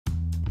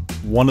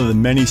One of the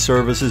many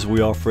services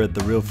we offer at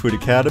the Real Food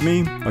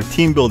Academy are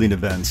team building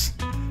events.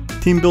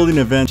 Team building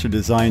events are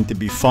designed to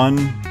be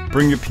fun,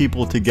 bring your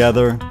people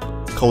together,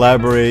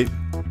 collaborate,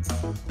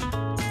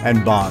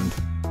 and bond.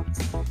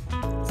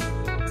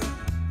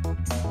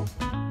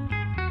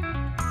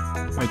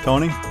 Hi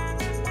Tony.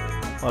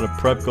 A lot of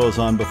prep goes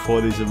on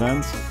before these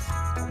events.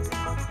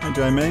 Hi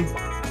Jaime.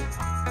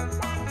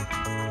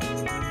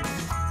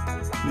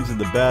 These are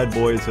the bad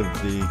boys of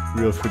the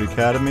Real Food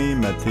Academy,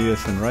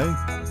 Matthias and Ray.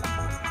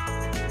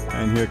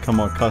 And here come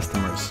our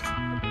customers.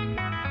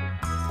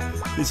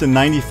 These are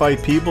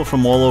 95 people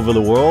from all over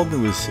the world. It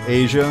was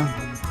Asia,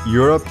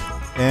 Europe,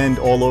 and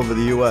all over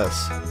the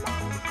US.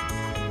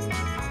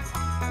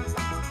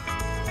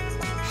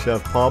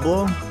 Chef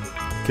Pablo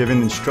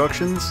giving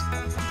instructions.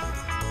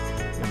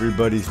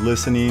 Everybody's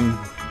listening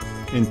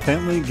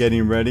intently,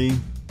 getting ready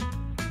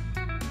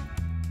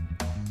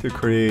to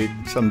create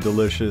some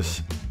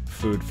delicious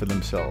food for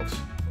themselves.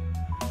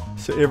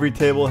 So every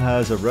table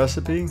has a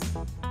recipe.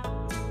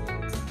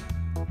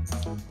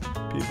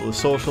 People are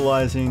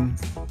socializing,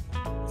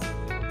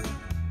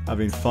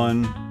 having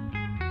fun,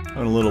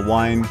 having a little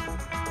wine.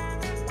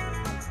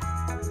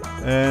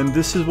 And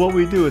this is what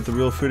we do at the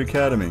Real Food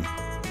Academy.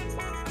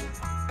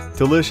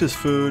 Delicious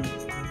food,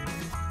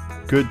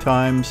 good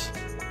times,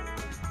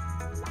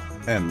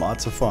 and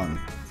lots of fun.